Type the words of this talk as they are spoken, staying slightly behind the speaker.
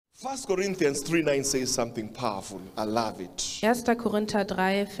1 Corinthians 3:9 says something powerful. I love it. 1. Korinther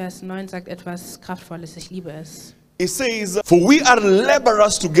 3, Vers 9 sagt etwas Kraftvolles. Ich liebe es. It says, "For we are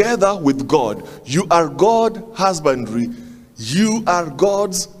laborers together with God. You are God's husbandry. You are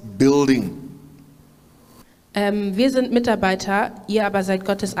God's building." Wir sind Mitarbeiter, ihr aber seid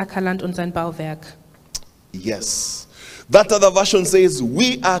Gottes Ackerland und sein Bauwerk. Yes. That other version says,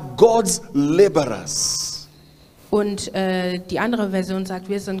 "We are God's laborers." Und die andere Version sagt,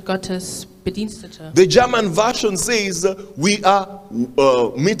 wir sind Gottes Bedienstete. The German version says, "We are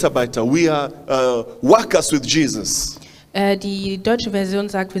Mitarbeiter. We are workers with Jesus." Die deutsche Version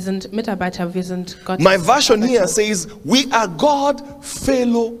sagt, wir sind Mitarbeiter, wir sind Gottes My version here Arbeiter. says, "We are God's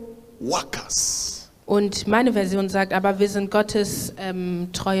fellow workers." Und meine Version sagt, aber wir sind Gottes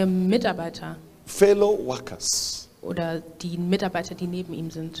treue Mitarbeiter. Fellow workers. Oder die Mitarbeiter, die neben ihm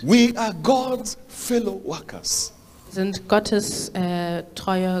sind. We are God's fellow workers. Sind Gottes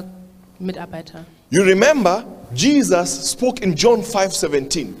treue Mitarbeiter. You remember, Jesus spoke in John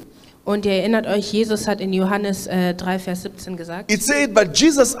 5:17. Und ihr erinnert euch, Jesus hat in Johannes 3, Vers 17 gesagt. It said, "But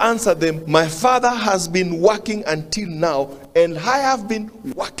Jesus answered them, My Father has been working until now, and I have been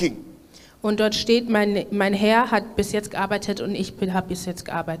working." Und dort steht, mein Herr hat bis jetzt gearbeitet und ich habe bis jetzt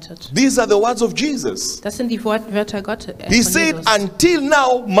gearbeitet. These are the words of Jesus. Das sind die Wörter Gottes. He said, "Until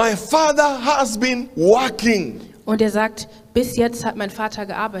now, my Father has been working." Und er sagt, bis jetzt hat mein Vater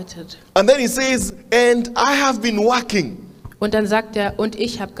gearbeitet. And then he says, "And I have been working." Und dann sagt er, und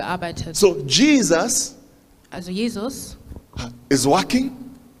ich habe gearbeitet. So Jesus Also Jesus is working.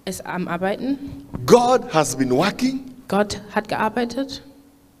 ist am Arbeiten. God has been working. Gott hat gearbeitet.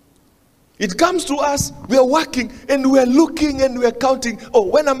 It comes to us, we are working and we are looking and we are counting.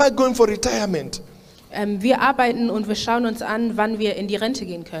 Oh, when am I going for retirement? Wir arbeiten und wir schauen uns an, wann wir in die Rente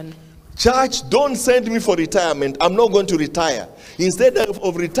gehen können. Church, don't send me for retirement. I'm not going to retire. Instead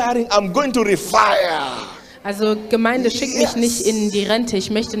of retiring, I'm going to refire. Also Gemeinde, schickt mich nicht in die Rente.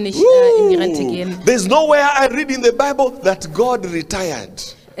 Ich möchte nicht in die Rente gehen. There's nowhere I read in the Bible that God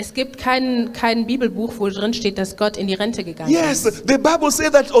retired. Es gibt kein Bibelbuch, wo drin steht, dass Gott in die Rente gegangen Yes, ist. the Bible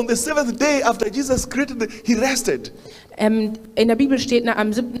says that on the seventh day after Jesus created, he rested. In der Bibel steht,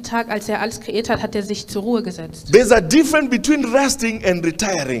 am 7. Tag, als er alles kreiert hat, hat er sich zur Ruhe gesetzt. There's a difference between resting and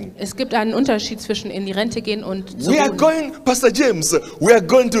retiring. Es gibt einen Unterschied zwischen in die Rente gehen und zur We are Ruhe. going, Pastor James, we are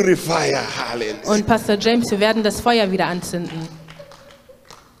going to refire. Hallelujah. Und Pastor James, wir werden das Feuer wieder anzünden.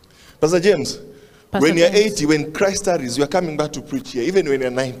 Pastor James, Pastor when you're James. 80, when Christ tarries, you are coming back to preach here, even when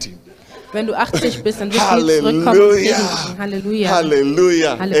you're 90. Wenn du 80 bist, dann wirst du nicht zurückkommen und predigen. Halleluja.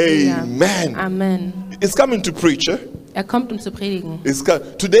 Hallelujah. Halleluja. Amen. Amen. It's coming to preach. Eh? Er kommt, um zu predigen.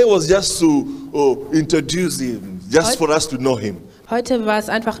 Today was just to introduce him, just for us to know him. Heute war er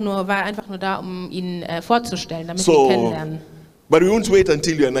einfach nur da, um ihn vorzustellen, damit wir ihn kennenlernen. But we won't wait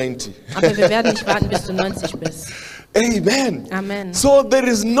until you're 90. Aber wir werden nicht warten, bis du 90 bist. Amen. Amen. So there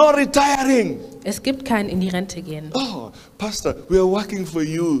is no retiring. Es gibt kein in die Rente gehen. Oh, Pastor, we are working for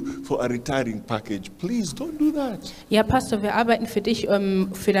you for a retiring package. Please don't do that. Ja, Pastor, wir arbeiten für dich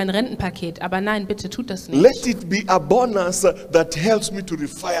für dein Rentenpaket. Aber nein, bitte tut das nicht. Let it be a bonus that helps me to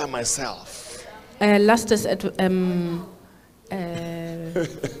refire myself. Lasst es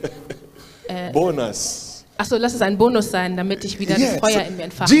Bonus. Achso, lass es ein Bonus sein, damit ich wieder das Feuer in mir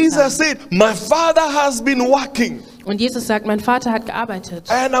entfachen Jesus kann. said, "My Father has been working, Und Jesus sagt, mein Vater hat gearbeitet.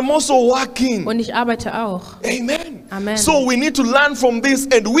 and I'm also working." Und ich arbeite auch. Amen. Amen. So we need to learn from this,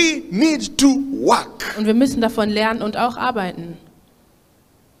 and we need to work. Und wir müssen davon lernen und auch arbeiten.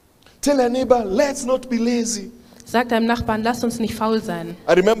 Tell your neighbor, let's not be lazy. Sag deinem Nachbarn, lasst uns nicht faul sein.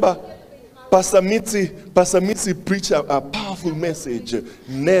 I remember Pastor Mitzi preached a powerful message.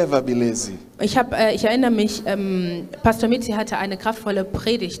 Never be lazy. Ich erinnere mich, Pastor Mitzi hatte eine kraftvolle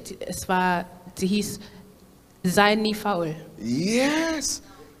Predigt. Sie hieß, sei nie faul. Yes.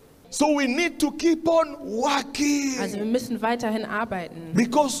 So we need to keep on working. Also wir müssen weiterhin arbeiten.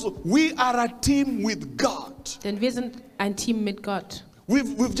 Because we are a team with God. Denn wir sind ein Team mit Gott.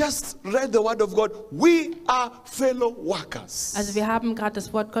 We've just read the word of God. We are fellow workers. Also wir haben gerade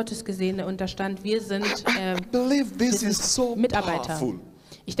das Wort Gottes gesehen und da stand, wir sind I believe this is so Mitarbeiter. powerful.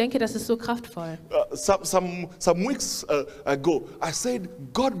 Ich denke, das ist so kraftvoll. Some weeks ago, I said,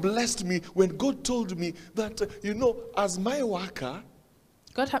 God blessed me when God told me that, as my worker,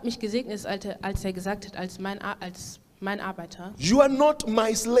 Gott hat mich gesegnet, als er gesagt hat, als mein Arbeiter, you are not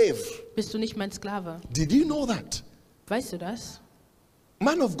my slave. bist du nicht mein Sklave. Did you know that? Weißt du das?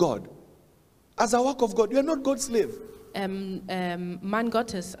 Man of God, as a work of God, you are not God's slave. Mann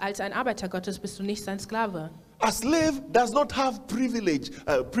Gottes, als ein Arbeiter Gottes bist du nicht sein Sklave. A slave does not have privileges.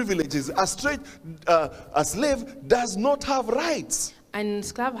 A slave does not have rights. Ein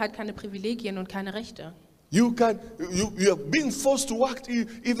Sklave hat keine Privilegien und keine Rechte. You are being forced to work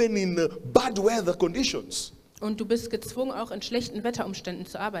even in bad weather conditions. Und du bist gezwungen, auch in schlechten Wetterumständen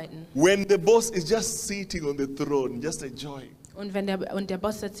zu arbeiten. When the boss is just sitting on the throne, just enjoying. Und der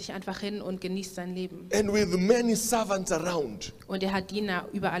Boss setzt sich einfach hin und genießt sein Leben. And with many servants around. Und er hat Diener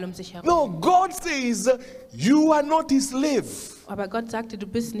überall um sich herum. No, God says, you are not his slave. Aber Gott sagte, du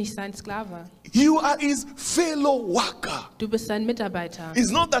bist nicht sein Sklave. You are his fellow worker. Du bist sein Mitarbeiter.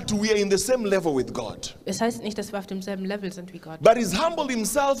 It's not that we are in the same level with God. Es heißt nicht, dass wir auf demselben Level sind wie Gott. But he's humbled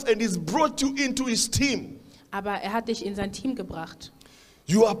himself and he's brought you into his team. Aber er hat dich in sein Team gebracht.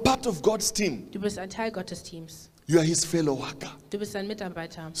 You are part of God's team. Du bist ein Teil Gottes Teams. You are his fellow worker. Du bist sein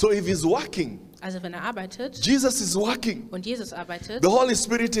Mitarbeiter. So if he's working, Also wenn er arbeitet Jesus is working, und Jesus arbeitet, the Holy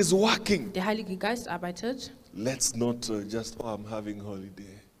Spirit is working. der Heilige Geist arbeitet, Let's not just, oh, I'm having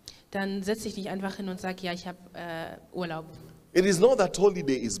holiday. dann setz dich nicht einfach hin und sag, ja, ich habe Urlaub. It is not that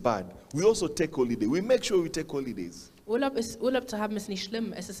holiday is bad. We also take holiday. We make sure we take holidays. Urlaub zu haben ist nicht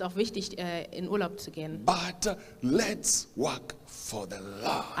schlimm. Es ist auch wichtig, in Urlaub zu gehen. But let's work for the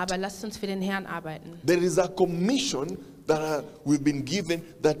Lord. Aber lasst uns für den Herrn arbeiten. There is a commission that we've been given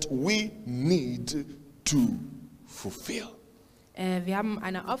that we need to fulfill. Wir haben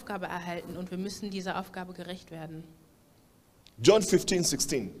eine Aufgabe erhalten und wir müssen dieser Aufgabe gerecht werden. John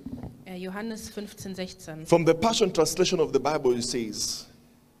 15:16. Johannes 15:16. From the Passion Translation of the Bible, it says,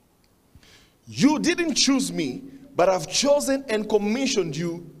 "You didn't choose me, but I've chosen and commissioned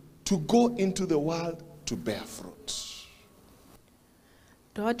you to go into the world to bear fruit."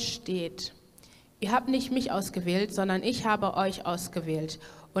 Dort steht, ihr habt nicht mich ausgewählt, sondern ich habe euch ausgewählt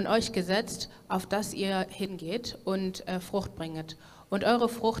und euch gesetzt, auf dass ihr hingeht und Frucht bringet. Und eure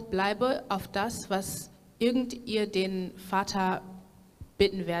Frucht bleibe auf das, was irgend ihr den Vater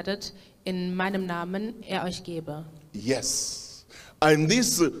bitten werdet, in meinem Namen er euch gebe. Yes. And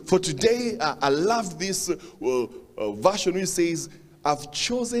this, for today, I love this version which says, "I've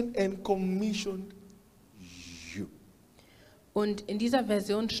chosen and commissioned you." Und in dieser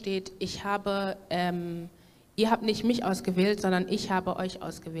Version steht, ihr habt nicht mich ausgewählt, sondern ich habe euch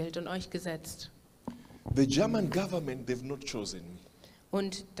ausgewählt und euch gesetzt. The German government, they've not chosen me.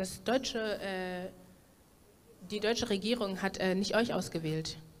 Und die deutsche Regierung hat nicht euch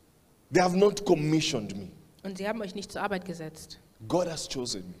ausgewählt. They have not commissioned me. Und sie haben euch nicht zur Arbeit gesetzt. God has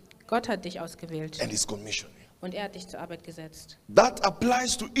chosen me Gott hat dich ausgewählt and he's commissioned me. und er hat dich zur Arbeit gesetzt. That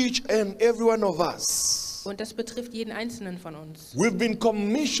applies to each and every one of us. Und das betrifft jeden Einzelnen von uns. We've been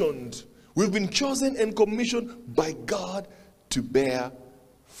commissioned, we've been chosen and commissioned by God to bear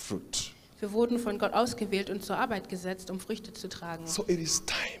fruit. Wir wurden von Gott ausgewählt und zur Arbeit gesetzt, um Früchte zu tragen. So it is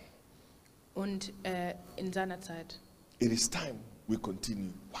time. Und in seiner Zeit. It is time we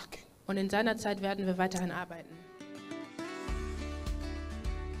continue working. Und in seiner Zeit werden wir weiterhin arbeiten.